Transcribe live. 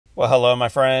Well, hello, my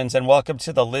friends, and welcome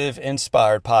to the Live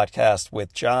Inspired podcast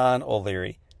with John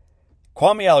O'Leary.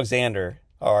 Kwame Alexander,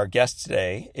 our guest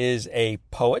today, is a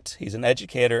poet, he's an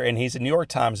educator, and he's a New York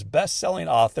Times best-selling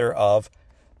author of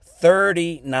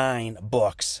 39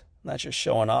 books. That's just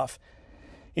showing off.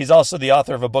 He's also the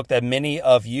author of a book that many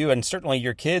of you, and certainly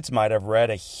your kids, might have read,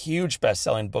 a huge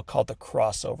best-selling book called The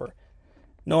Crossover.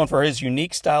 Known for his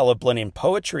unique style of blending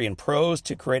poetry and prose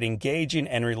to create engaging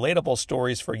and relatable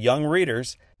stories for young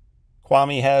readers,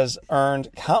 Kwame has earned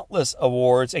countless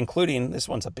awards, including, this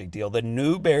one's a big deal, the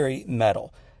Newbery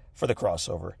Medal for The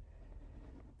Crossover.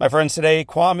 My friends, today,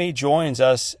 Kwame joins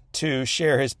us to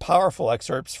share his powerful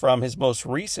excerpts from his most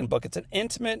recent book. It's an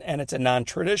intimate and it's a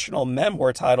non-traditional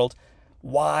memoir titled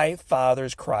Why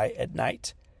Fathers Cry at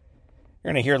Night.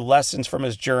 You're going to hear lessons from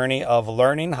his journey of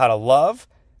learning how to love,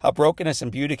 how brokenness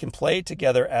and beauty can play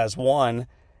together as one,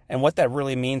 and what that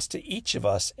really means to each of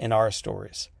us in our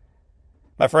stories.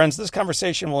 My friends, this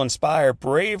conversation will inspire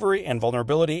bravery and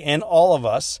vulnerability in all of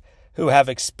us who have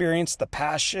experienced the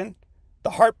passion,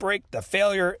 the heartbreak, the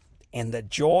failure, and the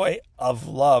joy of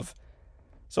love.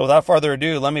 So without further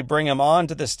ado, let me bring him on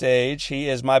to the stage. He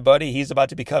is my buddy. He's about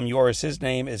to become yours. His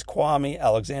name is Kwame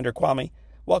Alexander. Kwame,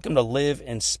 welcome to Live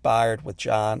Inspired with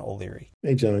John O'Leary.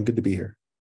 Hey, John, good to be here.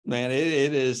 Man,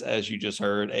 it is, as you just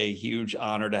heard, a huge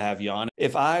honor to have you on.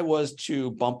 If I was to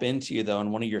bump into you, though,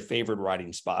 in one of your favorite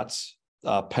writing spots,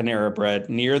 Panera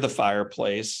Bread near the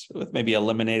fireplace with maybe a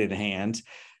lemonade in hand,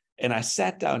 and I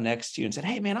sat down next to you and said,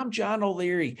 "Hey, man, I'm John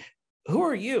O'Leary. Who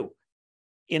are you?"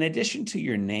 In addition to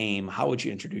your name, how would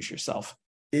you introduce yourself?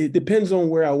 It depends on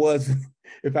where I was.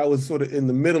 If I was sort of in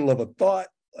the middle of a thought,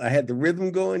 I had the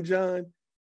rhythm going, John,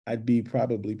 I'd be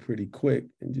probably pretty quick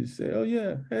and just say, "Oh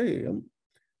yeah, hey, I'm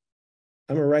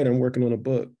a writer. I'm working on a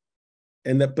book,"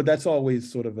 but that's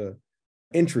always sort of a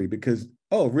entry because,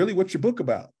 "Oh, really? What's your book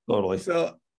about?" Totally.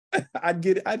 So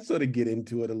I'd sort of get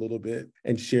into it a little bit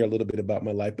and share a little bit about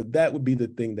my life, but that would be the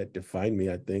thing that defined me.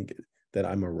 I think that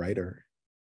I'm a writer.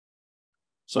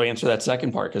 So answer that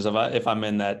second part, because if I'm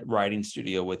in that writing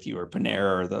studio with you or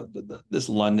Panera or this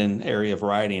London area of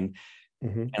writing,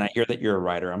 Mm-hmm. and I hear that you're a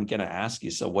writer, I'm going to ask you,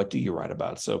 so what do you write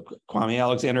about? So Kwame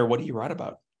Alexander, what do you write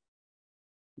about?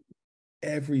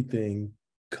 Everything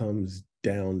comes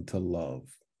down to love.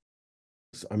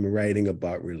 So I'm writing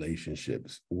about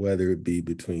relationships, whether it be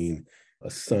between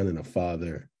a son and a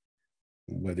father,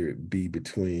 whether it be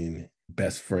between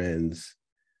best friends,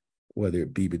 whether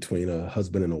it be between a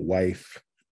husband and a wife.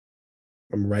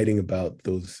 I'm writing about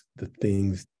the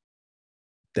things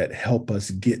that help us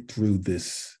get through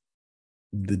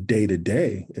the day to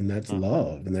day, and that's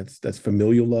love, and that's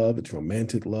familial love, it's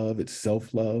romantic love, it's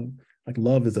self-love. Like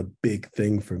love is a big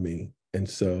thing for me, and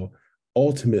so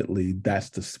ultimately that's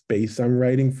the space I'm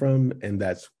writing from, and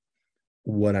that's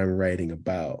what I'm writing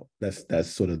about. That's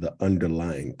sort of the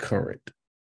underlying current.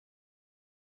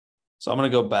 So I'm going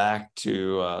to go back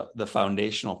to the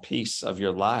foundational piece of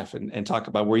your life and talk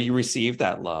about where you received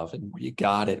that love and where you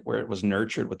got it, where it was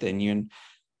nurtured within you, and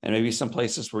maybe some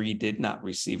places where you did not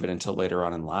receive it until later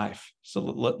on in life. So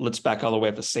let's back all the way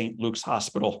up to St. Luke's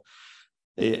Hospital.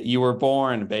 You were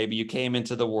born, baby. You came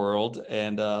into the world,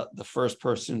 and the first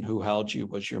person who held you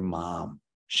was your mom.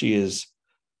 She is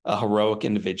a heroic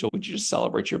individual. Would you just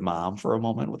celebrate your mom for a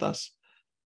moment with us?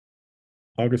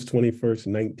 August 21st,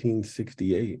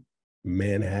 1968,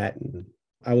 Manhattan.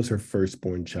 I was her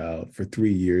firstborn child. For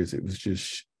 3 years, it was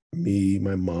just me,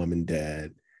 my mom, and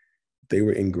dad. They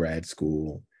were in grad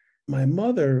school. My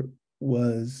mother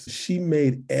she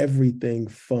made everything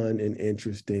fun and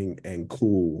interesting and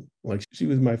cool. Like she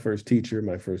was my first teacher,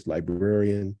 my first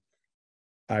librarian.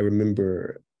 I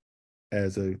remember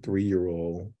as a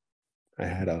 3-year-old, I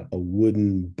had a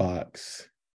wooden box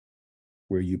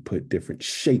where you put different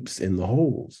shapes in the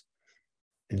holes.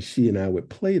 And she and I would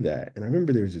play that. And I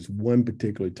remember there was this one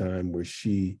particular time where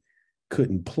she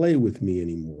couldn't play with me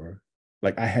anymore.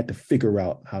 Like I had to figure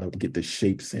out how to get the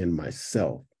shapes in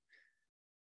myself.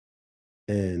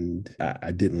 And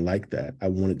I didn't like that. I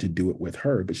wanted to do it with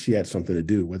her, but she had something to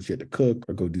do, whether she had to cook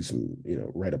or go do some,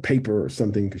 write a paper or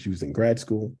something because she was in grad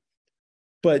school.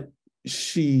 But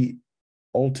she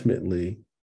ultimately,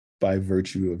 by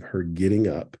virtue of her getting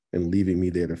up and leaving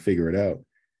me there to figure it out,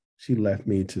 she left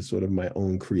me to sort of my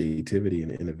own creativity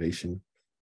and innovation.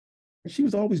 And she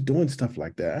was always doing stuff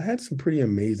like that. I had some pretty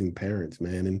amazing parents,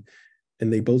 man,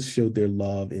 and they both showed their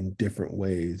love in different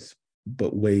ways,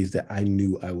 but ways that I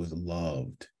knew I was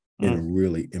loved in a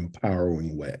really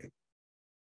empowering way.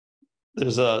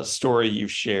 There's a story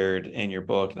you've shared in your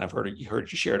book, and I've heard you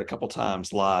shared a couple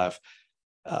times live,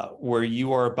 where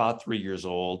you are about 3 years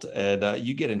old and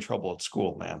you get in trouble at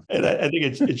school, man. And I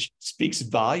think it speaks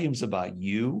volumes about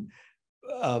you,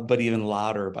 but even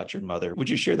louder about your mother. Would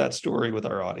you share that story with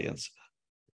our audience?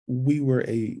 We were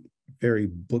a very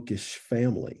bookish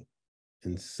family.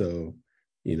 And so,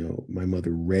 my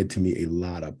mother read to me a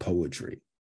lot of poetry.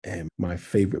 And my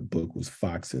favorite book was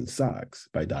Fox and Socks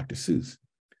by Dr. Seuss.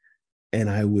 And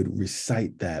I would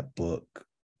recite that book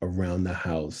around the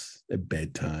house at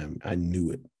bedtime. I knew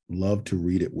it, loved to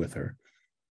read it with her.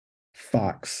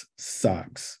 Fox,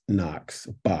 socks, knocks,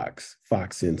 box,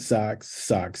 fox in socks,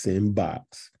 socks in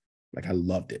box. Like I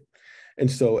loved it. And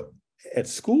so at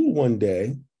school one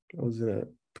day, I was in a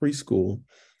preschool,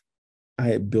 I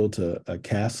had built a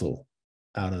castle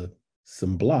out of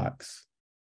some blocks.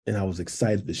 And I was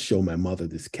excited to show my mother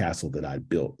this castle that I'd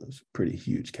built. It was a pretty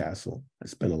huge castle. I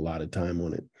spent a lot of time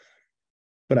on it.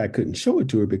 But I couldn't show it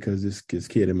to her because this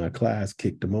kid in my class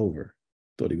kicked him over.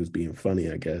 Thought he was being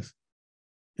funny, I guess.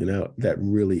 That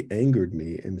really angered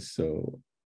me. And so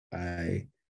I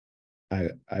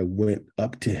went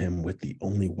up to him with the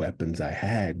only weapons I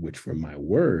had, which were my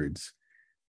words,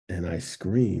 and I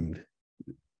screamed.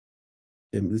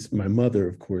 And my mother,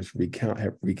 of course,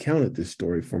 recounted this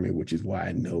story for me, which is why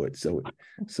I know it so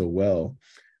well.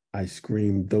 I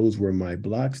screamed, "Those were my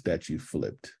blocks that you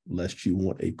flipped. Lest you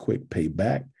want a quick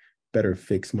payback, better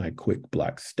fix my quick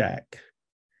block stack."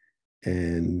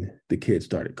 And the kid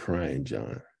started crying,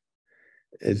 John.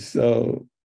 And so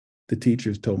the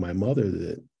teachers told my mother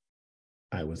that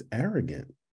I was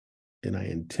arrogant and I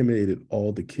intimidated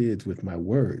all the kids with my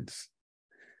words.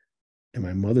 And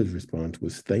my mother's response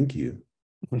was, "Thank you.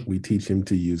 We teach him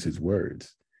to use his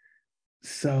words."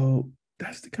 So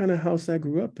that's the kind of house I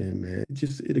grew up in, man.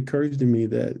 It occurs to me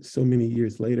that so many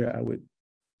years later, I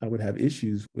would have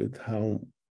issues with how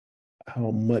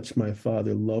much my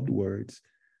father loved words,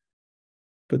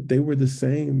 but they were the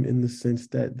same in the sense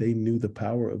that they knew the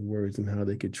power of words and how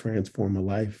they could transform a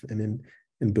life and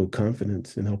build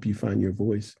confidence and help you find your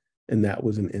voice. And that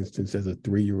was an instance as a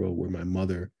 3-year-old where my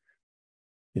mother,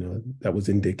 that was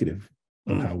indicative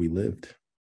of how we lived.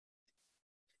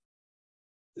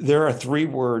 There are 3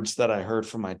 words that I heard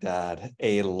from my dad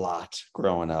a lot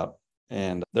growing up.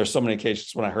 And there's so many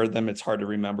occasions when I heard them, it's hard to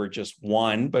remember just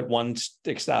one, but one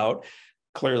sticks out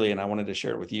clearly. And I wanted to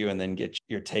share it with you and then get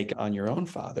your take on your own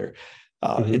father.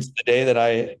 It's the day that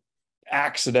I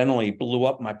accidentally blew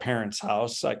up my parents'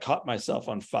 house. I caught myself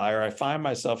on fire. I find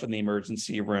myself in the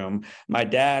emergency room. My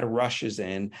dad rushes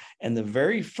in. And the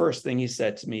very first thing he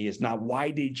said to me is not, "Why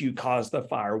did you cause the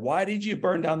fire? Why did you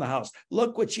burn down the house?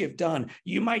 Look what you've done.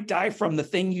 You might die from the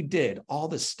thing you did." All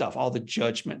this stuff, all the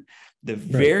judgment. The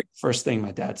very first thing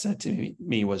my dad said to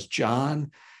me was,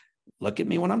 "John, look at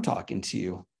me when I'm talking to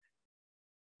you.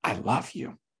 I love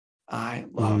you. I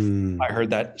love you." I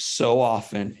heard that so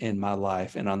often in my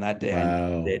life. And on that day, I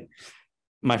knew that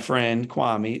my friend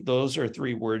Kwame, those are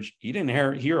 3 words you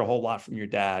didn't hear a whole lot from your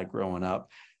dad growing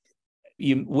up.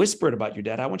 You whispered about your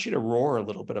dad. I want you to roar a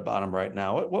little bit about him right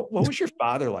now. What was your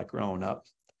father like growing up?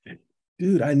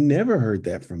 Dude, I never heard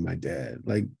that from my dad.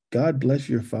 Like, God bless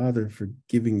your father for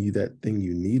giving you that thing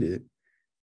you needed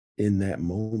in that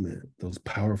moment, those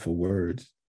powerful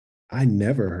words. I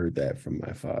never heard that from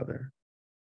my father.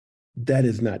 That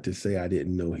is not to say I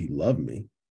didn't know he loved me.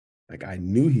 Like, I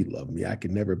knew he loved me. I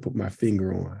could never put my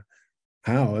finger on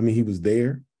how. I mean, he was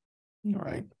there.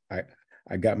 Right.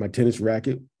 I got my tennis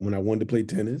racket when I wanted to play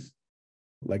tennis.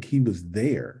 Like, he was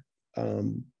there.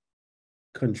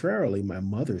 Contrarily, my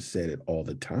mother said it all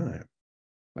the time.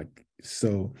 Like,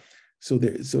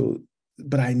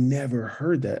 but I never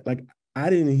heard that. Like, I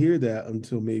didn't hear that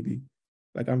until maybe,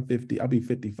 like, I'm 50, I'll be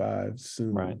 55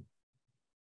 soon. Right.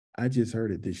 I just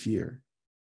heard it this year.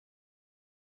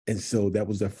 And so that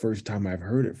was the first time I've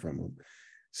heard it from him.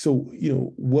 So,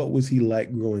 what was he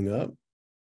like growing up?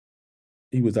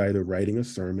 He was either writing a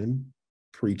sermon,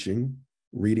 preaching,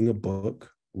 reading a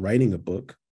book, writing a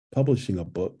book, publishing a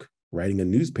book, writing a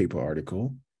newspaper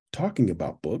article, talking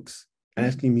about books,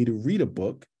 asking me to read a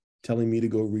book, telling me to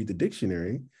go read the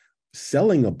dictionary,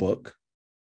 selling a book.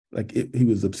 Like, he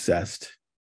was obsessed.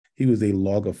 He was a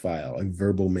logophile, a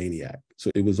verbal maniac. So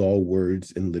it was all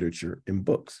words and literature and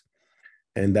books.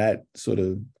 And that sort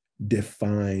of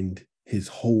defined his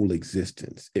whole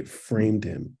existence. It framed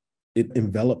him. It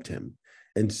enveloped him.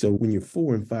 And so when you're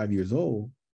 4 and 5 years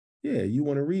old, yeah, you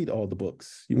want to read all the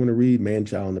books. You want to read Man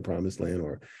Child in the Promised Land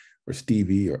or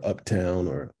Stevie or Uptown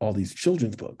or all these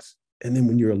children's books. And then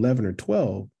when you're 11 or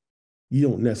 12, you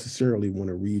don't necessarily want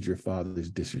to read your father's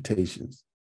dissertations.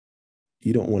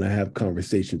 You don't want to have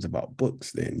conversations about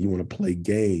books then. You want to play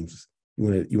games. You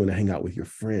want to hang out with your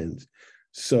friends.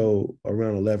 So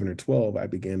around 11 or 12, I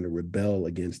began to rebel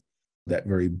against that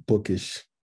very bookish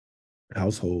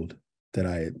household that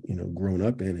I had, grown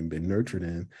up in and been nurtured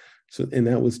in. So, and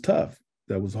that was tough.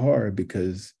 That was hard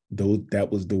because that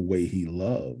was the way he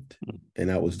loved. And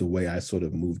that was the way I sort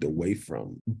of moved away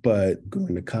from. But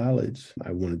going to college,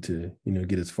 I wanted to,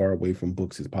 get as far away from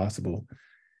books as possible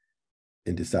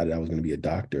and decided I was going to be a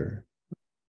doctor.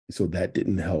 So that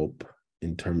didn't help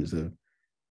in terms of,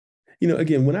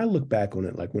 again, when I look back on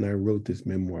it, like when I wrote this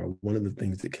memoir, one of the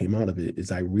things that came out of it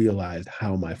is I realized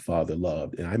how my father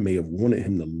loved. And I may have wanted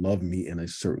him to love me in a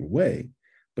certain way,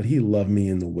 but he loved me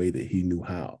in the way that he knew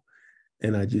how.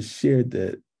 And I just shared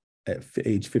that at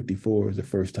age 54 was the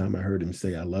first time I heard him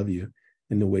say, I love you.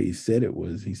 And the way he said it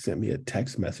was, he sent me a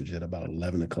text message at about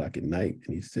 11 o'clock at night.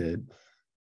 And he said,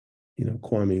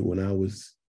 Kwame, when I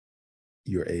was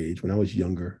your age, when I was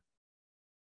younger,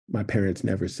 my parents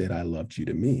never said I loved you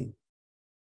to me.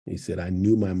 He said, I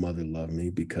knew my mother loved me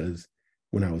because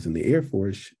when I was in the Air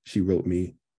Force, she wrote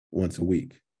me once a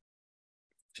week.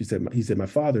 He said, my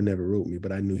father never wrote me,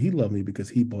 but I knew he loved me because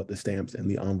he bought the stamps and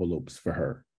the envelopes for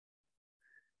her.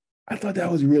 I thought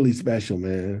that was really special,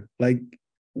 man. Like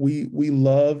we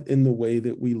love in the way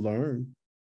that we learn.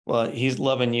 Well, he's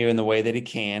loving you in the way that he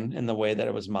can, in the way that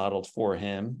it was modeled for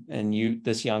him. And you,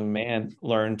 this young man,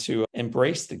 learned to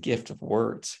embrace the gift of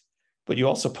words, but you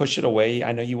also push it away.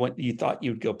 I know you thought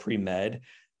you'd go pre-med.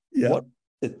 Yeah. What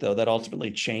was it, though, that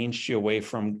ultimately changed you away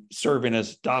from serving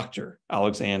as Dr.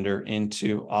 Alexander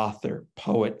into author,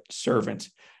 poet, servant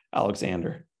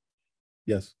Alexander?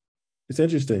 Yes. It's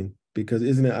interesting because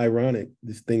isn't it ironic?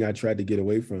 This thing I tried to get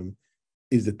away from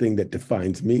is the thing that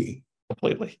defines me.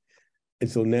 Completely. And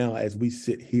so now as we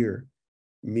sit here,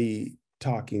 me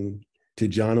talking to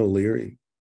John O'Leary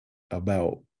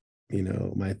about,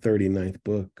 my 39th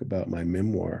book, about my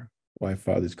memoir, Why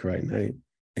Fathers Cry at Night.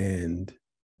 And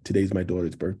today's my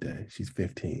daughter's birthday. She's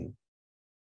 15.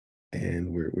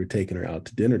 And we're taking her out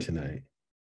to dinner tonight.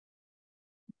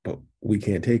 But we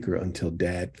can't take her until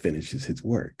Dad finishes his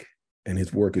work. And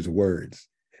his work is words.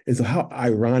 And so how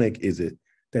ironic is it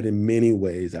that in many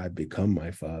ways I've become my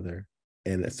father?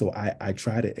 And so I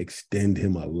try to extend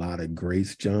him a lot of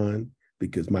grace, John,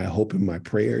 because my hope and my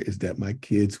prayer is that my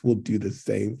kids will do the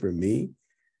same for me.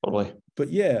 Totally.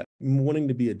 But yeah, wanting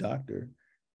to be a doctor,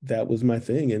 that was my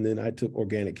thing. And then I took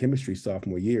organic chemistry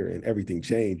sophomore year and everything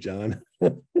changed, John.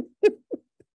 I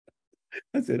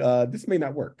said, this may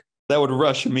not work. That would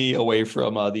rush me away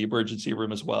from the emergency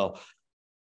room as well.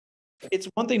 It's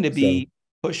one thing to be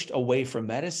pushed away from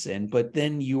medicine, but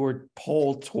then you were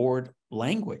pulled toward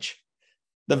language,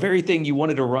 the very thing you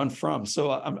wanted to run from.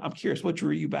 So I'm curious, what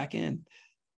drew you back in?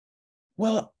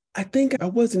 Well, I think I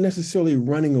wasn't necessarily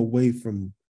running away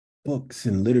from books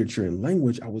and literature and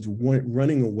language. I was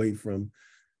running away from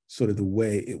sort of the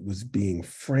way it was being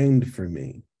framed for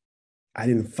me. I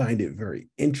didn't find it very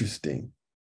interesting.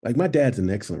 Like my dad's an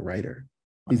excellent writer.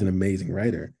 He's an amazing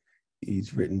writer.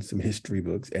 He's written some history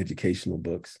books, educational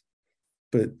books.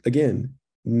 But again,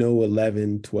 no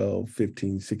 11, 12,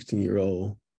 15,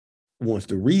 16-year-old wants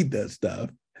to read that stuff.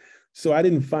 So I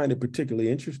didn't find it particularly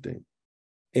interesting.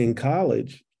 In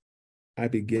college, I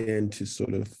began to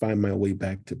sort of find my way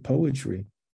back to poetry,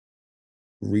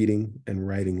 reading and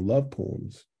writing love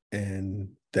poems. And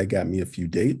that got me a few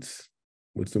dates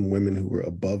with some women who were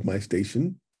above my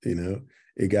station.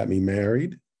 It got me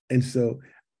married. And so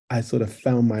I sort of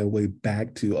found my way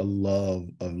back to a love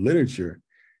of literature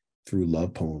through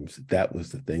love poems. That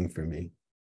was the thing for me.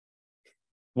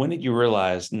 When did you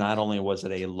realize not only was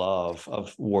it a love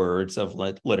of words, of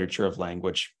literature, of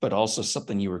language, but also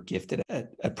something you were gifted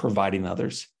at providing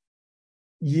others?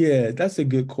 Yeah, that's a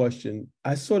good question.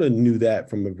 I sort of knew that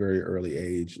from a very early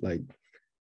age. Like,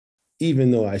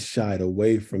 even though I shied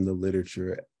away from the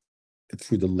literature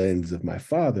through the lens of my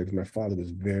father, because my father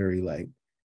was very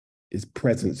his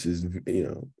presence is,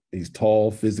 he's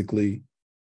tall physically,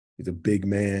 he's a big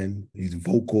man, he's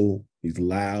vocal, he's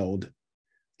loud.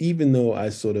 Even though I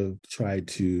sort of tried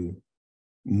to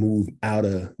move out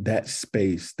of that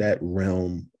space, that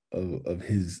realm of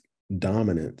his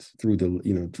dominance through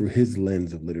through his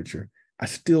lens of literature, I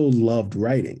still loved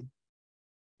writing.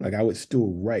 Like I would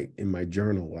still write in my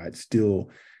journal. I'd still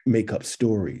make up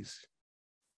stories.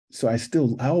 So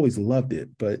I always loved it.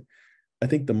 But I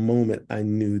think the moment I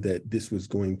knew that this was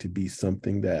going to be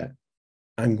something that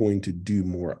I'm going to do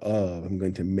more of, I'm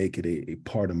going to make it a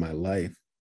part of my life,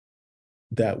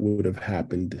 that would have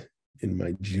happened in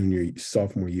my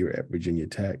sophomore year at Virginia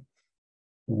Tech,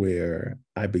 where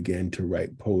I began to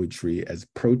write poetry as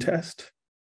protest.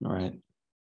 All right.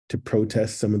 To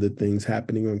protest some of the things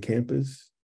happening on campus.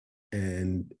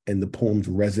 and the poems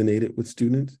resonated with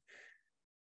students.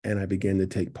 And I began to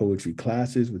take poetry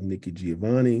classes with Nikki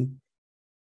Giovanni.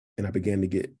 And I began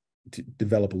to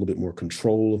develop a little bit more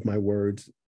control of my words,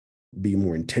 be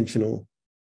more intentional.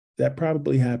 That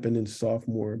probably happened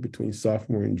between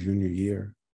sophomore and junior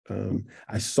year.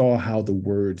 I saw how the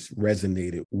words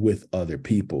resonated with other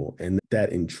people, and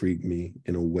that intrigued me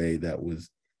in a way that was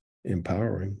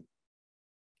empowering.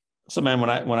 So, man, when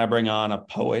I bring on a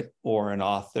poet or an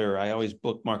author, I always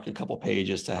bookmark a couple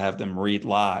pages to have them read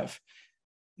live.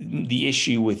 The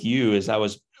issue with you is I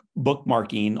was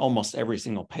bookmarking almost every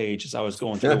single page as I was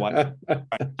going through the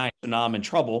night, and now I'm in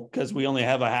trouble because we only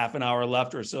have a half an hour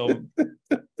left or so.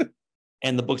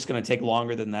 And the book's going to take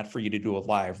longer than that for you to do a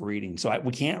live reading. So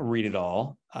we can't read it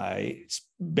all. I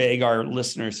beg our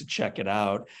listeners to check it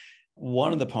out.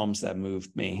 One of the poems that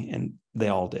moved me, and they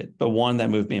all did, but one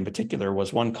that moved me in particular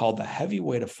was one called The Heavy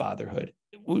Weight of Fatherhood.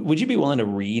 Would you be willing to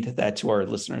read that to our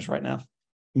listeners right now?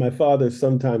 My father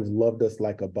sometimes loved us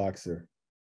like a boxer,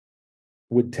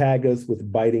 would tag us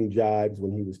with biting jibes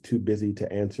when he was too busy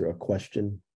to answer a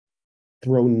question,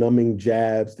 throw numbing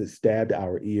jabs that stabbed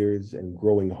our ears and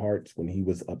growing hearts when he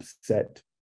was upset.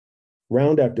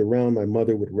 Round after round, my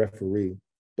mother would referee,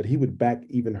 but he would back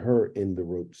even her in the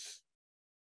ropes.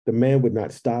 The man would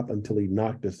not stop until he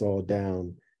knocked us all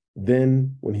down.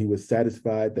 Then, when he was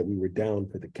satisfied that we were down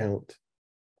for the count,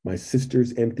 my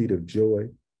sisters emptied of joy,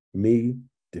 me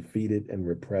defeated and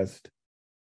repressed,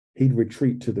 he'd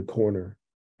retreat to the corner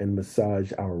and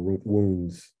massage our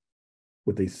wounds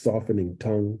with a softening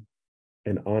tongue,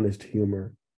 an honest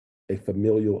humor, a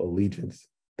familial allegiance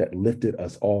that lifted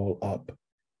us all up,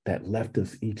 that left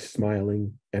us each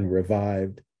smiling and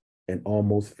revived and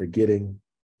almost forgetting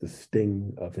the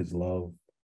sting of his love.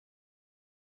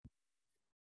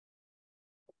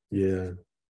 Yeah.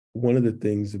 One of the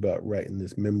things about writing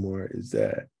this memoir is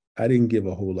that I didn't give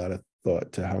a whole lot of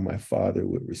thought to how my father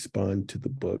would respond to the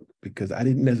book because I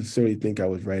didn't necessarily think I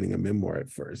was writing a memoir at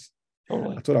first.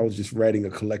 Totally. I thought I was just writing a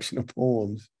collection of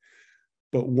poems.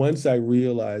 But once I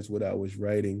realized what I was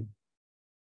writing,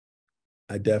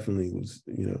 I definitely was,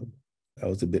 I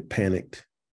was a bit panicked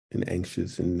and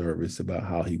anxious and nervous about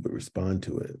how he would respond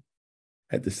to it.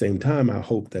 At the same time, I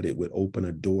hoped that it would open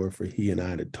a door for he and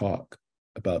I to talk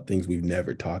about things we've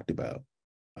never talked about.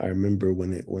 I remember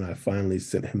when I finally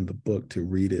sent him the book to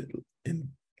read it, and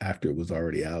after it was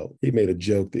already out, he made a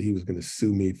joke that he was going to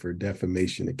sue me for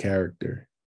defamation of character.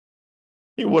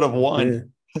 He would have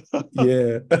won.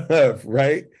 Yeah,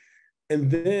 right.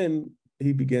 And then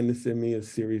he began to send me a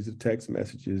series of text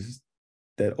messages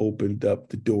that opened up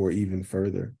the door even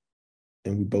further.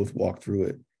 And we both walked through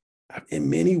it. In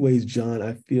many ways, John,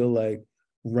 I feel like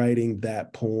writing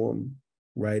that poem,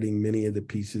 writing many of the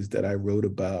pieces that I wrote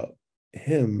about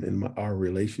him and our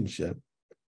relationship,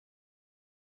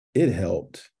 it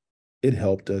helped. It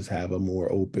helped us have a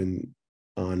more open,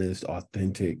 honest,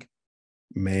 authentic,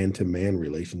 man-to-man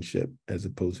relationship as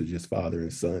opposed to just father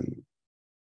and son.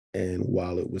 And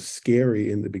while it was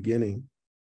scary in the beginning,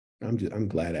 I'm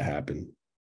glad it happened.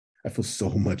 I feel so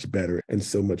much better and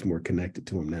so much more connected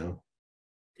to him now.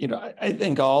 I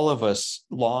think all of us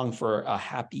long for a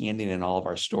happy ending in all of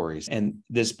our stories. And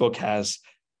this book has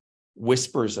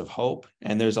whispers of hope.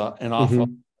 And there's an awful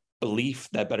belief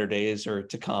that better days are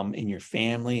to come in your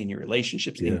family, in your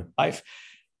relationships, in your life.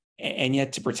 And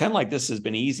yet to pretend like this has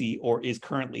been easy or is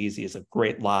currently easy is a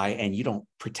great lie. And you don't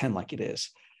pretend like it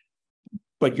is.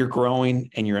 But you're growing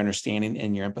and you're understanding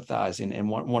and you're empathizing. And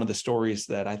one of the stories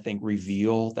that I think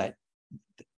reveal that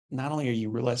not only are you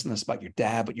realizing this about your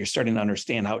dad, but you're starting to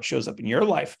understand how it shows up in your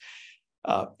life,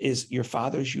 is your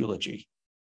father's eulogy.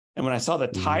 And when I saw the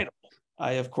title,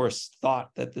 I, of course,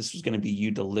 thought that this was going to be you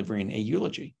delivering a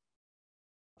eulogy.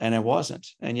 And it wasn't.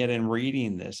 And yet in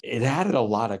reading this, it added a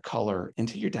lot of color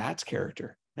into your dad's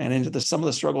character and into some of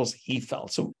the struggles he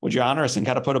felt. So would you honor us and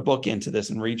kind of put a book into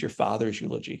this and read your father's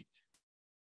eulogy?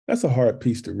 That's a hard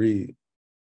piece to read.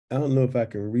 I don't know if I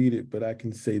can read it, but I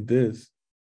can say this.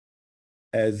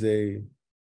 As a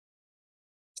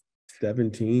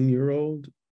 17-year-old,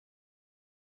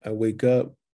 I wake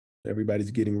up,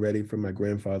 everybody's getting ready for my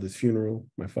grandfather's funeral,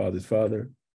 my father's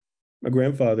father. My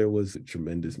grandfather was a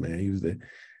tremendous man. He was the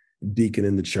deacon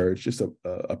in the church, just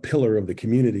a pillar of the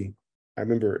community. I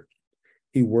remember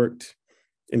he worked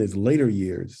in his later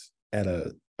years at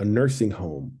a nursing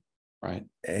home. Right.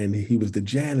 And he was the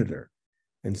janitor.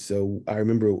 And so I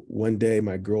remember one day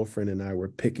my girlfriend and I were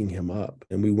picking him up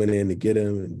and we went in to get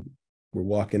him and we're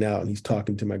walking out and he's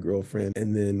talking to my girlfriend.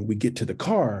 And then we get to the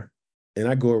car and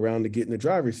I go around to get in the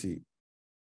driver's seat.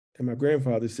 And my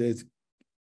grandfather says,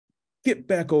 "Get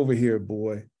back over here,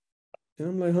 boy." And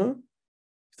I'm like, huh?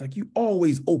 He's It's like, you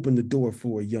always open the door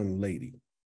for a young lady.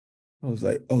 I was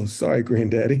like, oh, sorry,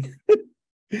 granddaddy.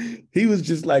 He was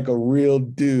just like a real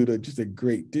dude, or just a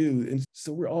great dude. And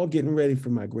so we're all getting ready for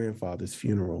my grandfather's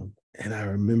funeral. And I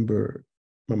remember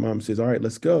my mom says, all right,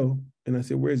 let's go. And I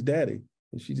said, where's daddy?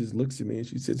 And she just looks at me and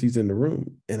she says, he's in the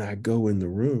room. And I go in the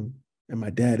room and my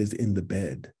dad is in the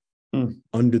bed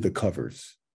under the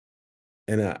covers.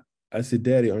 And I said,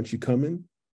 Daddy, aren't you coming?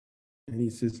 And he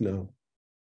says, no.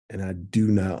 And I do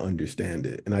not understand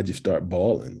it. And I just start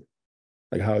bawling.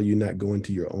 Like, how are you not going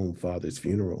to your own father's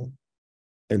funeral?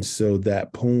 And so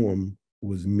that poem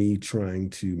was me trying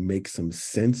to make some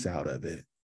sense out of it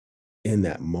in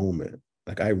that moment.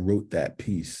 Like, I wrote that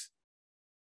piece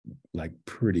like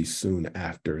pretty soon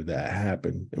after that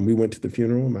happened. And we went to the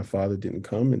funeral and my father didn't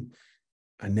come, and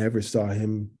I never saw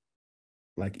him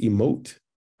like emote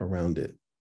around it.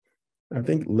 I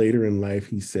think later in life,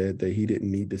 he said that he didn't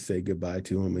need to say goodbye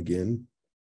to him again.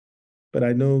 But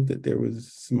I know that there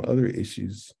was some other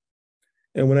issues.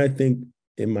 And when I think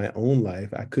in my own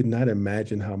life, I could not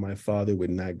imagine how my father would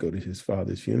not go to his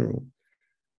father's funeral.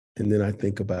 And then I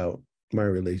think about my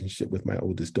relationship with my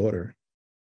oldest daughter,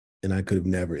 and I could have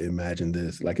never imagined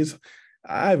this. Like,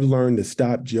 I've learned to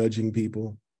stop judging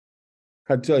people.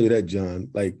 I tell you that, John,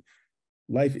 like,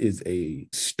 life is a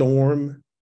storm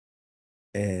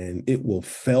and it will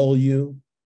fell you.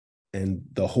 And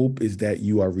the hope is that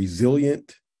you are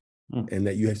resilient and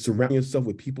that you surround yourself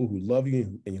with people who love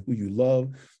you and who you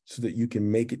love, so that you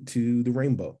can make it to the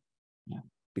rainbow. Yeah.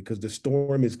 Because the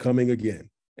storm is coming again,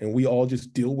 and we all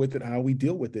just deal with it how we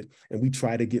deal with it. And we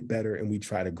try to get better and we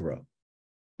try to grow.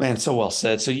 Man, so well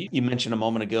said. So you mentioned a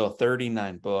moment ago,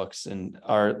 39 books, and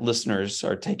our listeners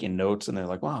are taking notes and they're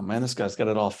like, wow, man, this guy's got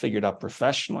it all figured out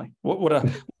professionally. What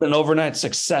an overnight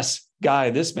success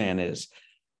guy this man is.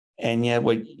 And yet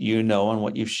what you know and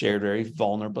what you've shared very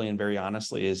vulnerably and very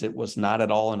honestly is it was not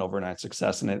at all an overnight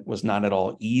success, and it was not at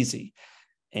all easy,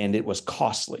 and it was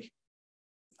costly.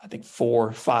 I think 4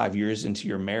 or 5 years into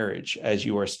your marriage, as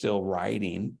you are still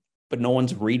writing, but no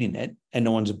one's reading it and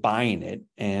no one's buying it.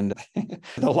 And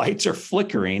the lights are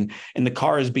flickering and the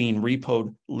car is being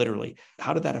repoed literally.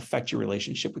 How did that affect your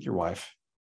relationship with your wife?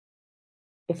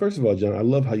 Well, first of all, John, I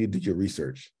love how you did your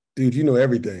research. Dude, you know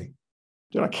everything.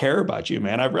 Dude, I care about you,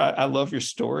 man. I love your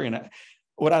story. And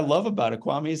what I love about it,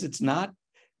 Kwame, is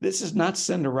this is not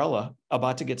Cinderella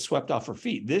about to get swept off her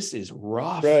feet. This is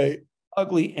rough, right,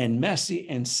 ugly and messy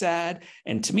and sad.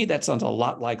 And to me, that sounds a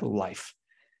lot like life.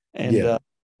 And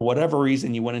whatever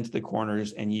reason, you went into the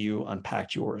corners and you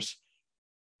unpacked yours.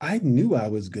 I knew I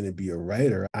was going to be a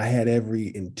writer. I had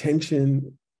every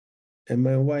intention, and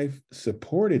my wife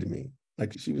supported me.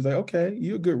 Like, she was like, okay,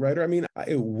 you're a good writer. I mean,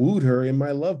 it wooed her in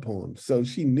my love poems. So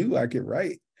she knew I could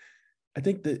write. I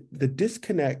think the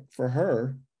disconnect for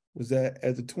her was that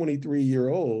as a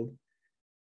 23-year-old,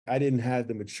 I didn't have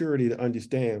the maturity to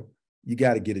understand you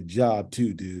got to get a job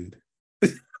too, dude.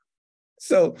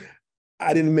 So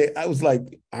I was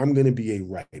like, I'm going to be a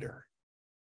writer.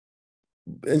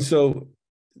 And so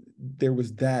there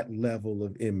was that level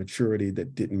of immaturity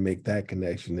that didn't make that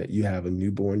connection, that you have a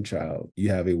newborn child,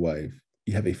 you have a wife,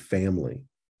 you have a family,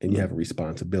 and you have a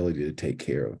responsibility to take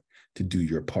care of, to do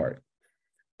your part.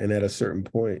 And at a certain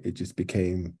point, it just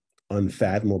became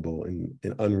unfathomable and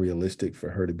unrealistic for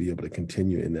her to be able to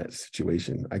continue in that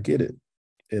situation. I get it.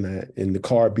 And the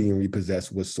car being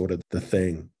repossessed was sort of the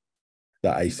thing,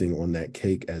 the icing on that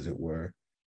cake, as it were,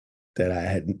 that I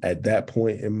had at that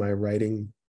point in my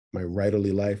writing, my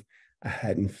writerly life, I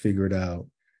hadn't figured out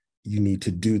you need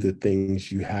to do the things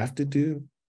you have to do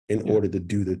in order to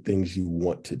do the things you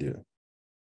want to do.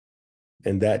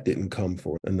 And that didn't come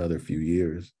for another few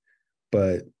years.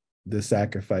 But the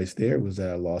sacrifice there was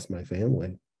that I lost my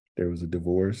family. There was a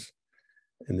divorce.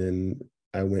 And then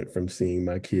I went from seeing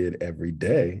my kid every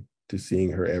day to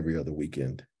seeing her every other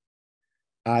weekend.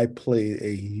 I played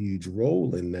a huge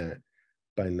role in that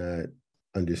by not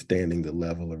understanding the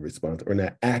level of responsibility, or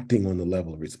not acting on the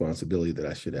level of responsibility that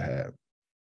I should have had.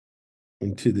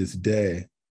 And to this day,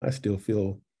 I still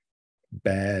feel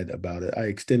bad about it. I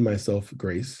extend myself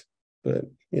grace, but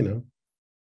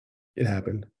it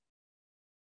happened.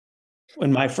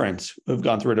 When my friends who've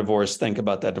gone through a divorce think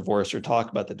about that divorce or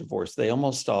talk about the divorce, they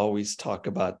almost always talk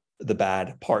about the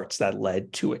bad parts that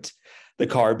led to it. The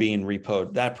car being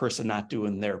repoed, that person not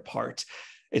doing their part.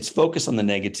 It's focused on the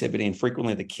negativity, and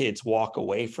frequently the kids walk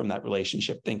away from that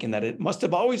relationship thinking that it must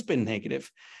have always been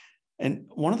negative. And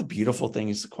one of the beautiful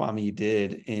things, Kwame, you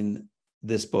did in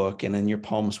this book and in your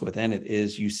poems within it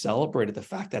is you celebrated the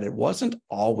fact that it wasn't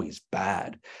always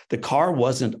bad. The car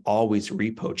wasn't always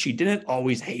repoed. She didn't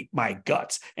always hate my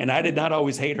guts, and I did not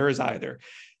always hate hers either.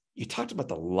 you talked about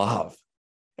the love.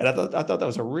 And I thought that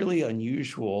was a really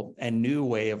unusual and new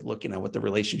way of looking at what the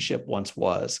relationship once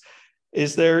was.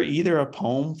 Is there either a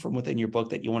poem from within your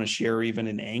book that you want to share, or even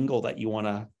an angle that you want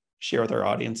to share with our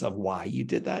audience of why you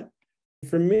did that?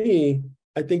 For me,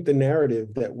 I think the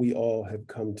narrative that we all have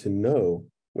come to know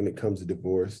when it comes to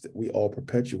divorce, that we all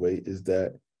perpetuate, is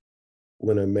that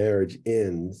when a marriage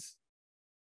ends,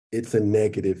 it's a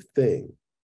negative thing.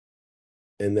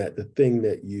 And that the thing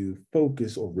that you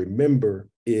focus or remember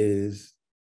is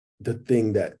the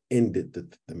thing that ended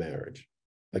the marriage.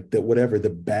 Like that, whatever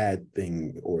the bad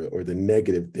thing or the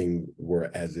negative thing were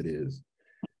as it is.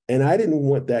 And I didn't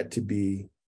want that to be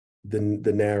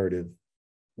the narrative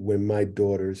when my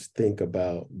daughters think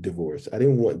about divorce. I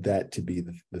didn't want that to be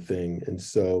the thing. And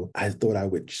so I thought I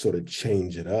would sort of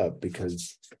change it up,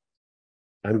 because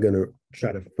I'm going to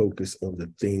try to focus on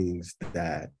the things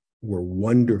that were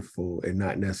wonderful and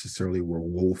not necessarily were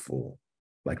woeful.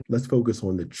 Like, let's focus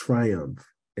on the triumph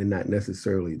and not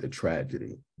necessarily the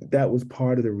tragedy. That was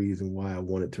part of the reason why I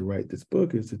wanted to write this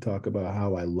book, is to talk about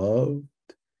how I loved,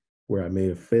 where I may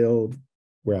have failed,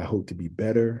 where I hope to be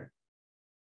better,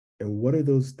 and what are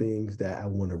those things that I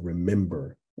want to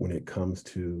remember when it comes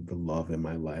to the love in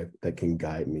my life that can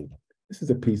guide me. This is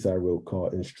a piece I wrote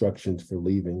called Instructions for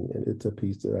Leaving, and it's a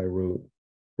piece that I wrote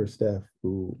for Steph,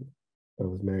 who I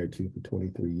was married to for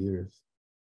 23 years.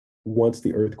 Once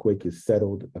the earthquake is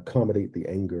settled, accommodate the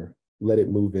anger, let it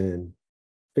move in,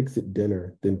 fix it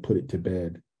dinner, then put it to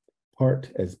bed.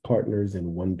 Part as partners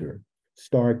in wonder,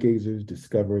 stargazers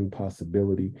discovering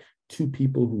possibility, two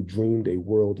people who dreamed a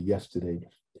world yesterday.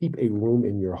 Keep a room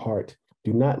in your heart.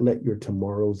 Do not let your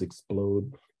tomorrows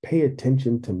explode. Pay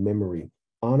attention to memory.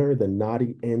 Honor the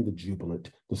naughty and the jubilant,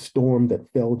 the storm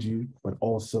that felled you, but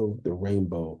also the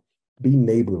rainbow. Be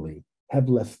neighborly. Have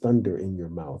less thunder in your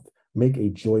mouth. Make a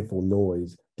joyful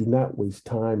noise. Do not waste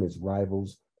time as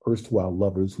rivals, erstwhile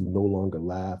lovers who no longer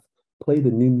laugh. Play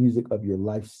the new music of your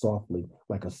life softly,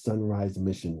 like a sunrise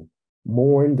mission.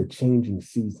 Mourn the changing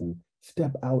season.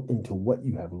 Step out into what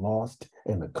you have lost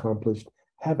and accomplished.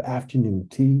 Have afternoon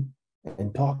tea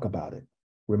and talk about it.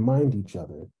 Remind each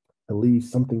other to leave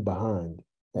something behind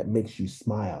that makes you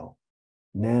smile.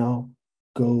 Now,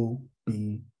 go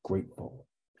be grateful.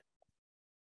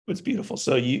 It's beautiful.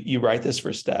 So you write this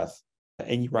for Steph,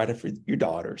 and you write it for your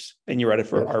daughters, and you write it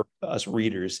for us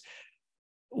readers.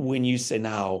 When you say,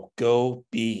 now go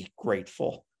be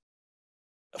grateful,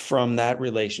 from that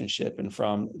relationship and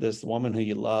from this woman who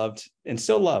you loved and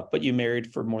still love, but you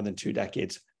married for more than 2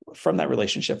 decades, from that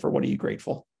relationship, for what are you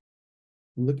grateful?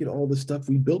 Look at all the stuff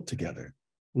we built together.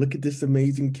 Look at this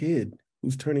amazing kid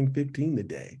who's turning 15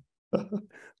 today.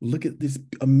 Look at this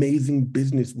amazing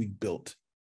business we built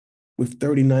with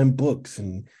 39 books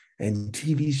and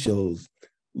TV shows.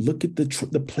 Look at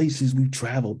the places we've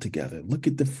traveled together. Look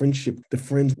at the friendship, the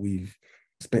friends we've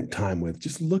spent time with.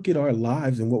 Just look at our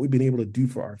lives and what we've been able to do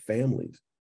for our families.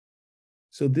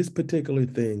 So this particular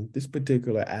thing, this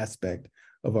particular aspect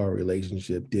of our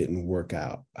relationship didn't work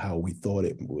out how we thought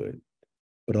it would,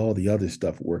 but all the other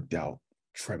stuff worked out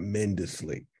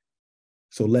tremendously.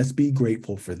 So let's be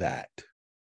grateful for that.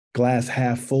 Glass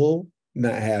half full,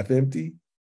 not half empty.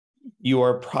 You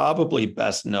are probably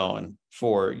best known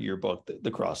for your book, The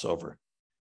Crossover,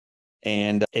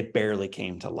 and it barely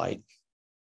came to light.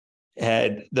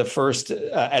 Had the first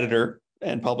editor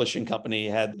and publishing company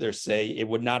had their say, it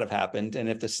would not have happened. And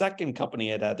if the second company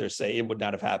had their say, it would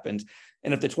not have happened.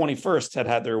 And if the 21st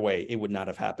had their way, it would not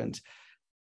have happened.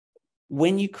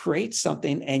 When you create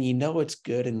something and you know it's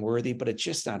good and worthy, but it's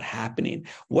just not happening,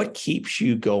 what keeps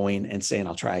you going and saying,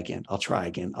 I'll try again, I'll try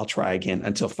again, I'll try again,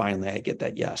 until finally I get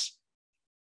that yes?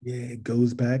 Yeah, it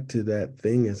goes back to that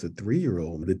thing as a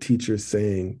 3-year-old, the teacher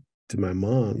saying to my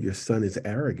mom, your son is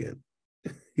arrogant.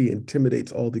 He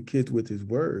intimidates all the kids with his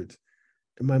words.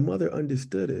 And my mother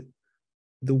understood it.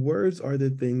 The words are the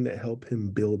thing that help him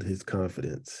build his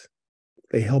confidence.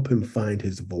 They help him find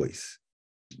his voice.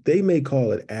 They may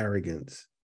call it arrogance.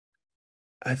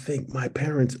 I think my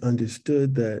parents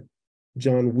understood that,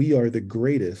 John, we are the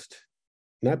greatest,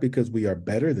 not because we are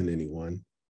better than anyone,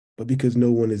 but because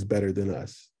no one is better than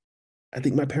us. I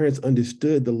think my parents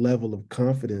understood the level of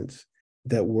confidence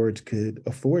that words could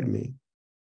afford me.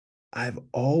 I've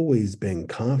always been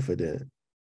confident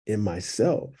in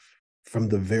myself from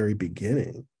the very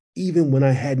beginning, even when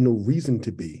I had no reason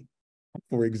to be.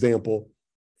 For example,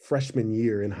 freshman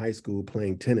year in high school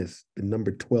playing tennis, the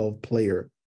number 12 player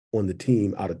on the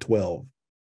team out of 12.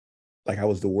 Like, I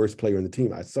was the worst player in the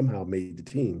team. I somehow made the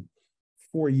team.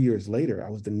 4 years later, I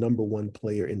was the number 1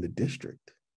 player in the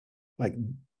district. Like,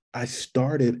 I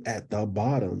started at the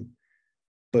bottom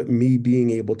But me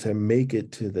being able to make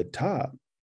it to the top,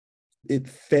 it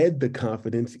fed the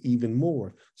confidence even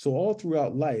more. So all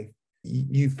throughout life,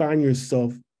 you find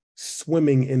yourself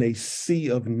swimming in a sea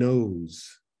of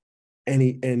no's. And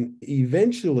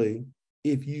eventually,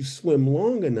 if you swim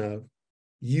long enough,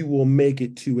 you will make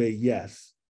it to a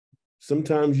yes.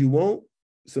 Sometimes you won't,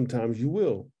 sometimes you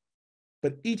will.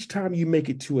 But each time you make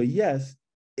it to a yes,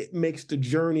 it makes the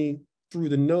journey through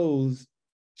the no's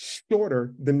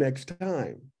shorter the next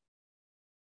time.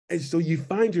 And so you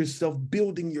find yourself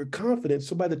building your confidence.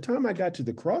 So by the time I got to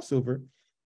the crossover,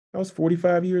 I was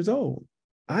 45 years old.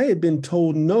 I had been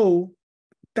told no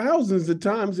thousands of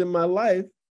times in my life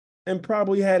and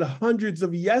probably had hundreds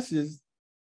of yeses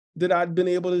that I'd been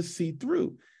able to see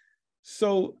through.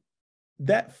 So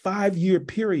that 5-year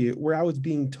period where I was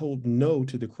being told no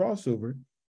to the crossover,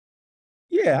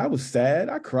 yeah, I was sad.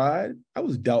 I cried. I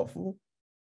was doubtful.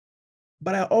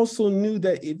 But I also knew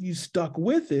that if you stuck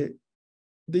with it,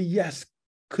 the yes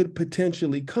could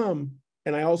potentially come.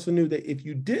 And I also knew that if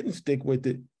you didn't stick with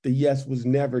it, the yes was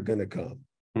never going to come.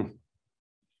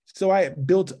 So I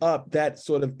built up that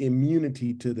sort of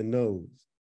immunity to the no's.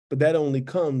 But that only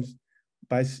comes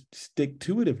by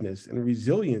stick-to-itiveness and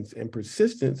resilience and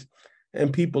persistence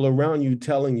and people around you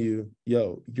telling you,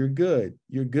 yo, you're good.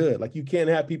 You're good. Like you can't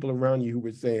have people around you who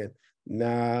were saying,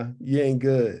 nah, you ain't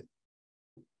good.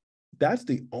 That's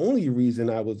the only reason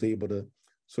I was able to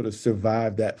sort of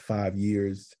survive that 5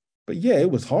 years. But yeah,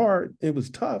 it was hard. It was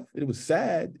tough. It was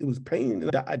sad. It was pain.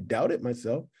 I doubted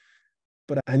myself,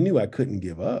 but I knew I couldn't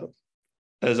give up.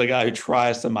 As a guy who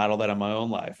tries to model that in my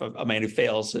own life, a man who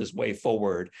fails his way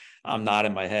forward, I'm not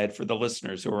in my head. For the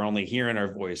listeners who are only hearing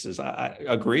our voices, I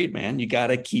agreed, man. You got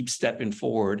to keep stepping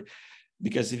forward,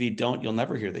 because if you don't, you'll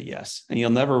never hear the yes, and you'll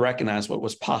never recognize what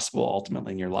was possible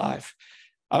ultimately in your life.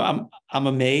 I'm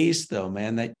amazed, though,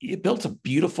 man, that you built a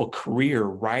beautiful career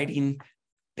writing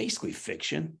basically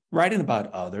fiction, writing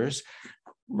about others,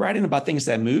 writing about things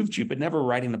that moved you, but never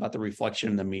writing about the reflection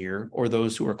in the mirror or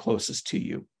those who are closest to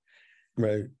you.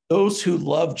 Right. Those who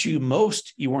loved you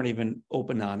most, you weren't even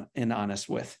open on and honest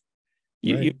with.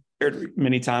 You shared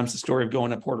many times the story of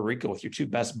going to Puerto Rico with your two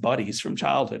best buddies from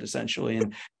childhood, essentially.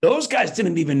 And those guys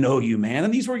didn't even know you, man.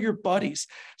 And these were your buddies.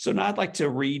 So now I'd like to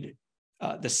read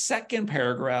the second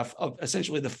paragraph of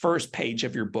essentially the first page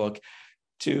of your book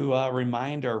to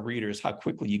remind our readers how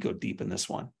quickly you go deep in this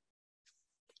one.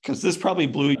 Because this probably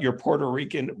blew your Puerto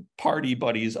Rican party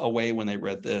buddies away when they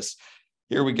read this.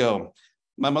 Here we go.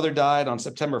 My mother died on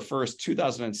September 1st,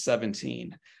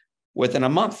 2017. Within a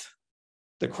month,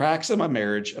 the cracks of my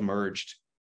marriage emerged.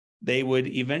 They would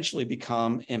eventually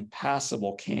become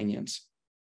impassable canyons.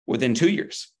 Within 2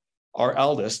 years, our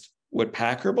eldest would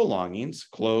pack her belongings,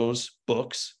 clothes,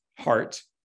 books, heart,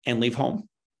 and leave home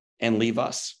and leave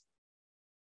us.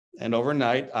 And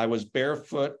overnight, I was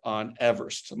barefoot on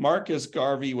Everest. Marcus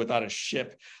Garvey without a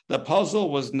ship. The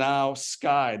puzzle was now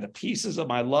sky, the pieces of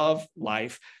my love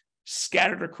life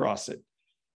scattered across it.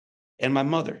 And my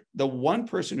mother, the one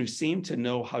person who seemed to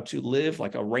know how to live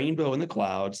like a rainbow in the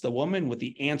clouds, the woman with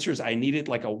the answers I needed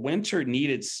like a winter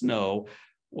needed snow,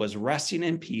 was resting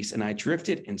in peace, and I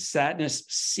drifted in sadness,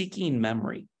 seeking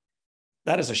memory.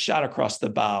 That is a shot across the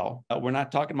bow. We're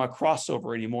not talking about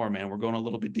crossover anymore, man. We're going a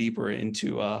little bit deeper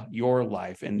into your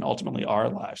life and ultimately our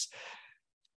lives.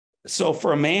 So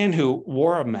for a man who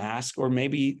wore a mask, or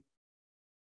maybe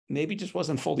just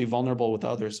wasn't fully vulnerable with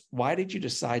others, why did you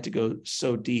decide to go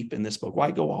so deep in this book?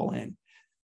 Why go all in?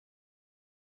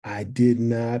 I did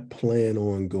not plan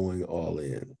on going all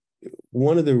in.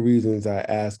 One of the reasons I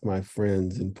asked my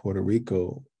friends in Puerto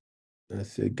Rico, I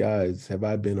said, guys, have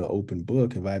I been an open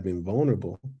book? Have I been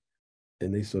vulnerable?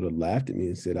 And they sort of laughed at me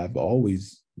and said, I've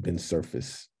always been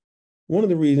surface. One of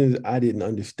the reasons I didn't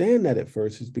understand that at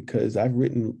first is because I've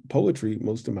written poetry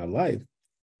most of my life,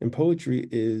 and poetry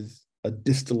is a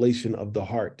distillation of the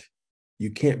heart.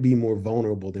 You can't be more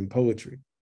vulnerable than poetry.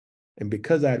 And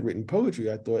because I'd written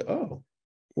poetry, I thought, oh,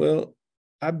 well,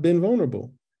 I've been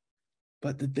vulnerable.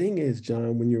 But the thing is,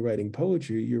 John, when you're writing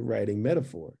poetry, you're writing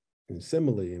metaphor and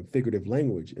simile and figurative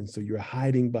language. And so you're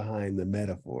hiding behind the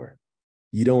metaphor.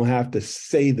 You don't have to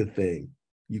say the thing.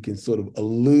 You can sort of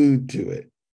allude to it.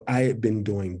 I had been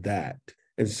doing that.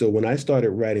 And so when I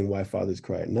started writing Why Fathers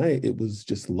Cry at Night, it was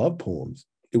just love poems.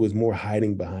 It was more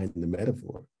hiding behind the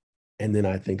metaphor. And then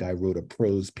I think I wrote a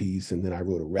prose piece, and then I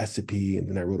wrote a recipe, and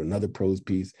then I wrote another prose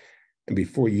piece. And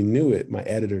before you knew it, my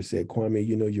editor said, Kwame,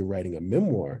 you know, you're writing a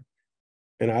memoir.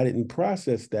 And I didn't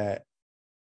process that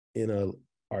in an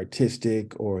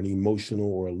artistic or an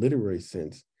emotional or a literary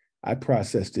sense. I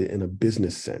processed it in a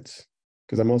business sense,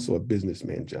 because I'm also a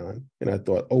businessman, John. And I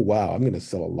thought, oh, wow, I'm going to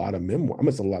sell a lot of memoir. I'm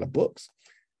going to sell a lot of books.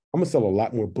 I'm gonna sell a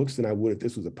lot more books than I would if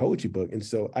this was a poetry book. And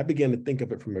so I began to think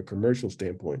of it from a commercial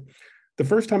standpoint. The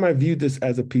first time I viewed this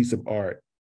as a piece of art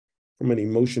from an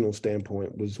emotional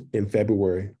standpoint was in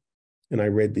February. And I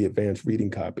read the advanced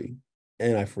reading copy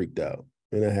and I freaked out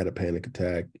and I had a panic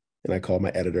attack. And I called my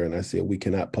editor and I said, we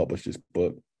cannot publish this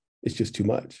book. It's just too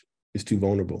much. It's too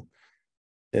vulnerable.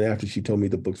 And after she told me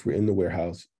the books were in the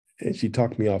warehouse and she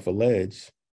talked me off a ledge,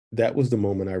 that was the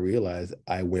moment I realized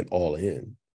I went all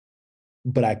in,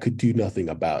 but I could do nothing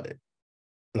about it.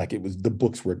 Like it was, the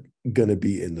books were gonna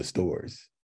be in the stores.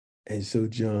 And so,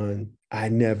 John, I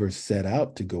never set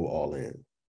out to go all in.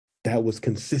 That was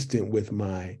consistent with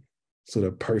my sort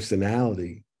of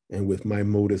personality and with my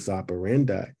modus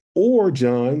operandi. Or,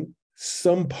 John,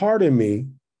 some part of me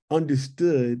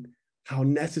understood how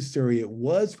necessary it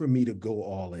was for me to go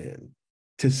all in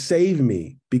to save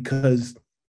me, because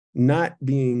not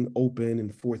being open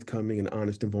and forthcoming and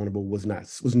honest and vulnerable was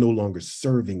no longer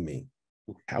serving me.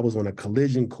 I was on a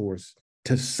collision course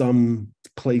to some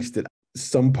place that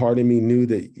some part of me knew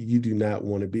that you do not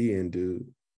want to be in, dude.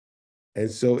 And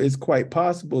so it's quite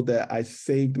possible that I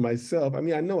saved myself. I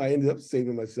mean, I know I ended up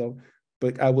saving myself,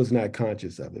 but I was not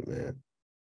conscious of it, man.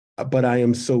 But I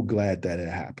am so glad that it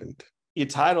happened. You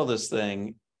title this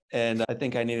thing, and I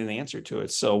think I need an answer to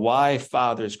it. So, Why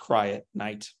Fathers Cry at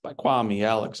Night by Kwame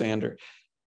Alexander.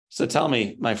 So tell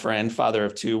me, my friend, father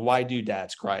of two, why do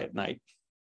dads cry at night?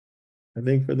 I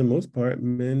think for the most part,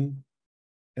 men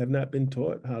have not been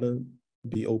taught how to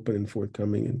be open and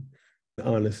forthcoming and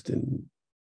honest, and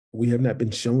we have not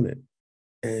been shown it.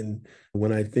 And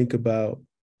when I think about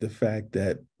the fact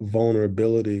that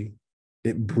vulnerability,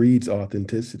 it breeds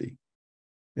authenticity,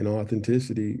 and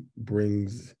authenticity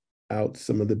brings out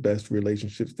some of the best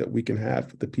relationships that we can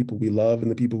have with the people we love and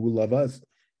the people who love us.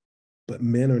 But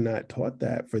men are not taught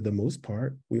that for the most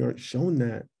part. We aren't shown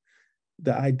that.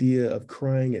 The idea of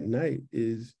crying at night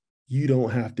is you don't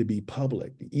have to be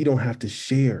public. You don't have to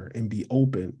share and be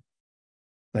open.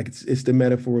 Like it's the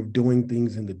metaphor of doing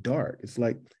things in the dark. It's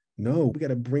like, no, we got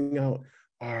to bring our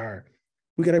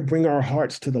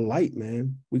hearts to the light,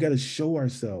 man. We got to show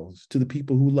ourselves to the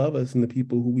people who love us and the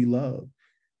people who we love.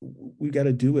 We got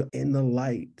to do it in the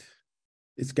light.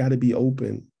 It's got to be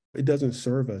open. It doesn't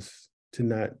serve us to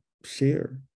not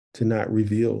share, to not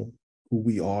reveal who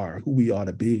we are, who we ought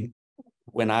to be.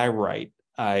 When I write,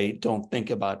 I don't think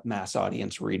about mass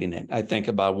audience reading it. I think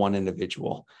about one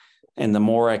individual. And the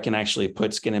more I can actually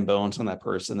put skin and bones on that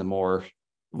person, the more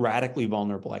radically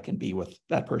vulnerable I can be with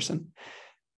that person.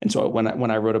 And so when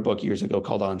I wrote a book years ago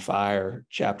called On Fire,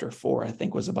 chapter 4, I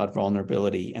think was about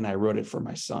vulnerability. And I wrote it for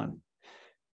my son.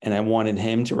 And I wanted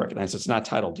him to recognize it's not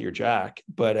titled Dear Jack,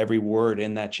 but every word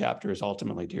in that chapter is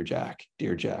ultimately Dear Jack,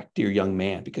 dear young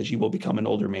man, because you will become an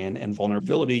older man and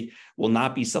vulnerability will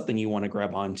not be something you want to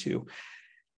grab onto.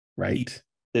 Right.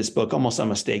 This book almost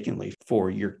unmistakably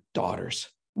for your daughters,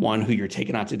 one who you're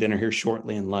taking out to dinner here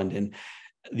shortly in London,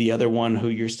 the other one who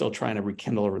you're still trying to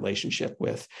rekindle a relationship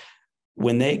with.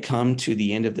 When they come to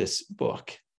the end of this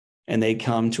book and they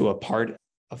come to a part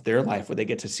of their life where they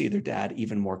get to see their dad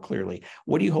even more clearly,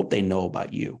 what do you hope they know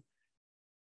about you?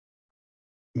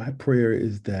 My prayer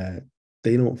is that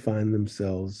they don't find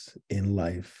themselves in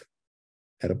life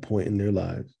at a point in their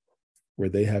lives where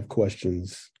they have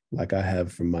questions like I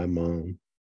have from my mom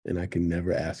and I can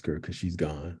never ask her because she's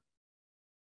gone.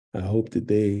 I hope that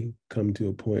they come to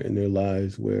a point in their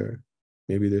lives where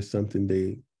maybe there's something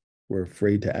they were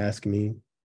afraid to ask me,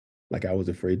 like I was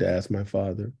afraid to ask my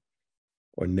father,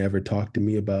 or never talk to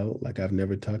me about, like I've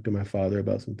never talked to my father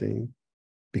about something,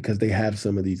 because they have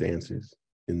some of these answers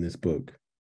in this book,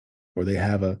 or they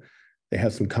have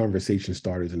some conversation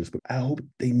starters in this book. I hope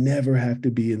they never have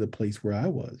to be in the place where I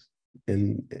was,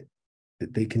 and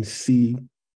that they can see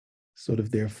sort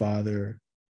of their father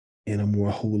in a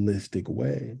more holistic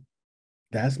way.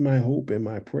 That's my hope and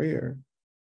my prayer.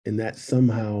 And that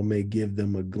somehow may give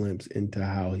them a glimpse into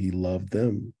how he loved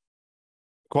them.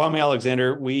 Kwame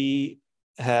Alexander, we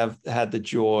have had the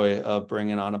joy of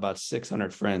bringing on about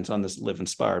 600 friends on this Live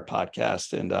Inspired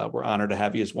podcast, and we're honored to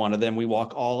have you as one of them. We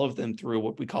walk all of them through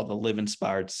what we call the Live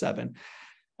Inspired 7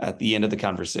 at the end of the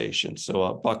conversation.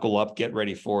 So buckle up, get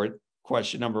ready for it.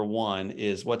 Question number 1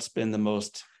 is, what's been the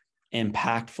most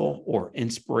impactful or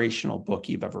inspirational book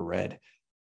you've ever read?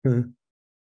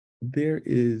 There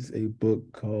is a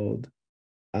book called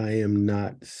I Am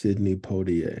Not Sidney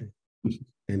Poitier,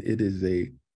 and it is a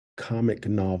comic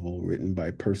novel written by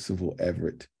Percival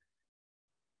Everett.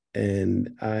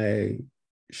 And I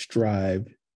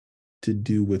strive to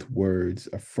do with words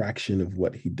a fraction of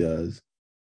what he does.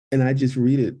 And I just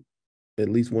read it at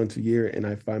least once a year, and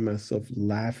I find myself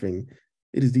laughing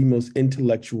It is the most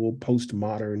intellectual,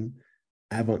 postmodern,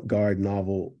 avant-garde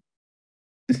novel.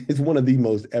 It's one of the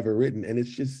most ever written, and it's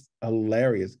just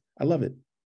hilarious. I love it.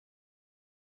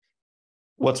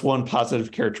 What's one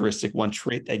positive characteristic, one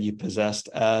trait that you possessed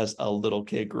as a little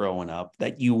kid growing up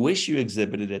that you wish you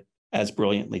exhibited it as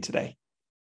brilliantly today?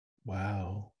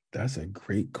 Wow, that's a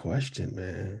great question,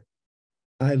 man.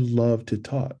 I love to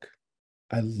talk.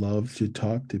 I love to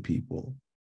talk to people.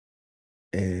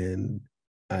 And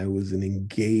I was an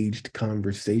engaged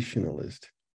conversationalist.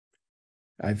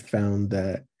 I found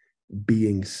that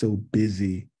being so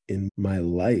busy in my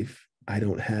life, I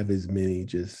don't have as many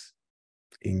just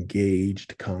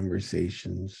engaged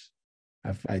conversations.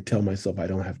 I tell myself I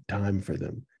don't have time for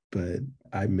them, but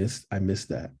I miss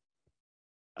that.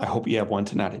 I hope you have one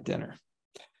tonight at dinner.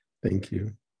 Thank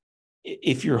you.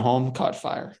 If your home caught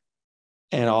fire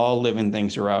and all living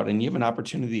things are out and you have an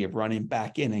opportunity of running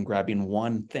back in and grabbing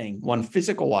one thing, one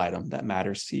physical item that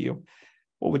matters to you,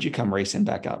 what would you come racing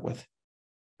back out with?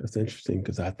 That's interesting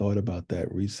because I thought about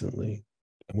that recently.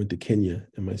 I went to Kenya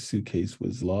and my suitcase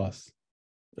was lost.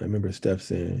 I remember Steph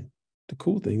saying, the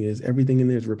cool thing is everything in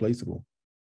there is replaceable.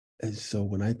 And so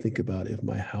when I think about if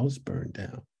my house burned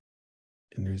down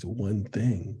and there's one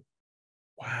thing,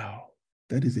 wow,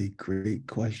 that is a great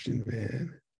question,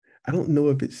 man. I don't know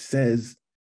if it says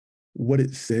what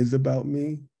it says about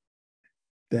me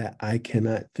that I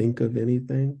cannot think of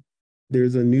anything.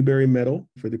 There's a Newbery Medal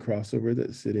for the crossover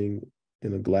that's sitting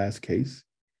in a glass case.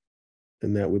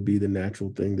 And that would be the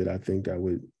natural thing that I think I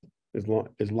would, as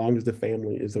long as the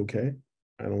family is okay,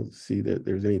 I don't see that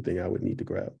there's anything I would need to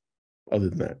grab other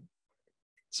than that.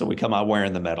 So we come out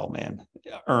wearing the medal, man.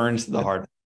 Earns the heart.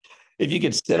 If you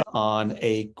could sit on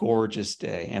a gorgeous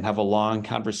day and have a long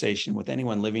conversation with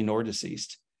anyone living or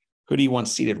deceased, who do you want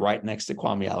seated right next to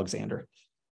Kwame Alexander?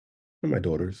 And my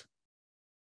daughters.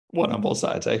 One on both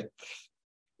sides, eh?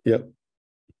 Yep.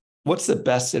 What's the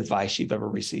best advice you've ever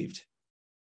received?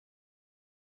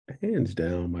 Hands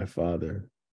down, my father.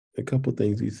 A couple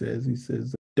things he says. He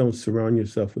says, don't surround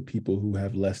yourself with people who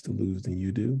have less to lose than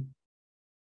you do.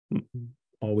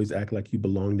 Always act like you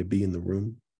belong to be in the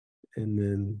room. And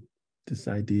then this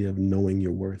idea of knowing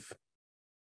your worth.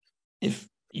 If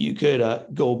you could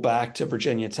go back to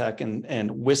Virginia Tech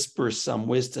and whisper some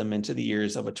wisdom into the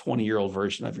ears of a 20-year-old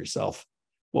version of yourself,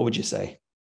 what would you say?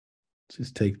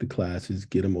 Just take the classes,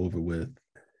 get them over with.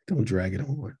 Don't drag it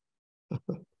on.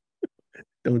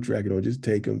 Don't drag it on. Just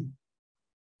take them.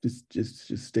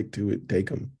 Just stick to it. Take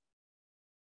them.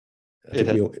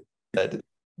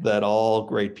 That all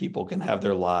great people can have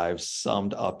their lives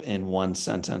summed up in one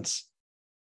sentence.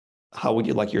 How would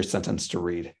you like your sentence to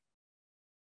read?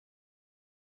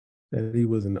 That he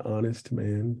was an honest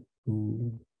man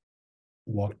who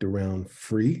walked around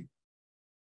free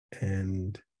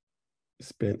and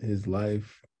spent his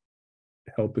life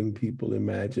helping people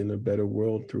imagine a better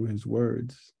world through his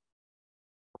words.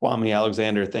 Kwame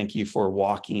Alexander, thank you for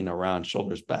walking around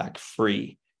shoulders back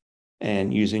free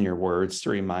and using your words to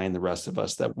remind the rest of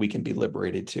us that we can be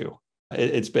liberated too.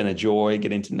 It's been a joy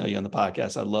getting to know you on the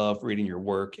podcast. I love reading your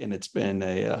work, and it's been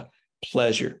a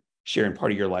pleasure sharing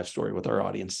part of your life story with our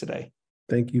audience today.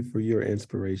 Thank you for your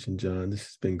inspiration, John. This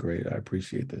has been great. I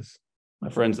appreciate this. My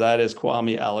friends, that is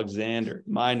Kwame Alexander.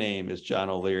 My name is John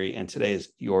O'Leary, and today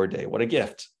is your day. What a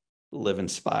gift. Live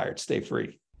inspired. Stay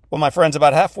free. Well, my friends,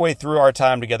 about halfway through our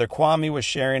time together, Kwame was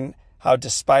sharing how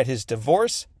despite his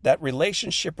divorce, that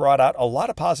relationship brought out a lot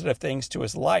of positive things to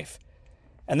his life.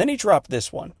 And then he dropped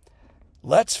this one.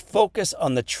 Let's focus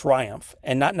on the triumph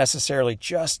and not necessarily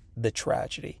just the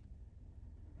tragedy.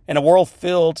 In a world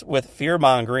filled with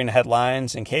fear-mongering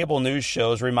headlines and cable news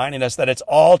shows reminding us that it's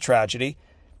all tragedy,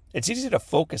 it's easy to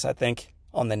focus, I think,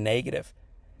 on the negative.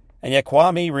 And yet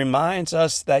Kwame reminds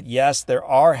us that, yes, there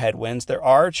are headwinds, there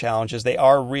are challenges, they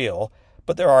are real,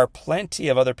 but there are plenty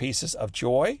of other pieces of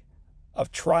joy,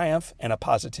 of triumph, and of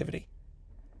positivity.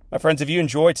 My friends, if you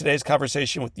enjoyed today's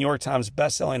conversation with New York Times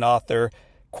bestselling author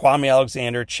Kwame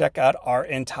Alexander, check out our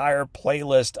entire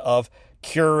playlist of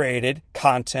curated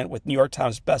content with New York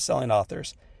Times bestselling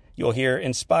authors. You'll hear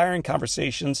inspiring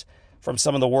conversations from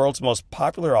some of the world's most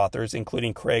popular authors,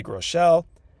 including Craig Rochelle,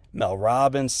 Mel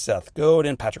Robbins, Seth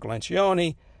Godin, Patrick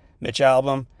Lencioni, Mitch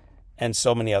Albom, and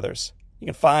so many others. You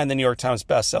can find the New York Times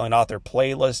bestselling author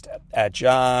playlist at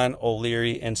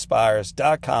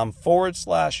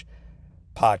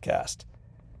johnolearyinspires.com/podcast.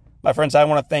 My friends, I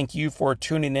want to thank you for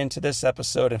tuning in to this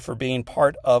episode and for being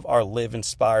part of our Live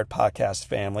Inspired podcast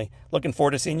family. Looking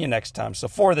forward to seeing you next time. So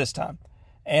for this time,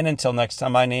 and until next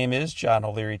time, my name is John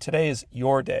O'Leary. Today is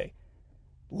your day.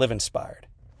 Live inspired.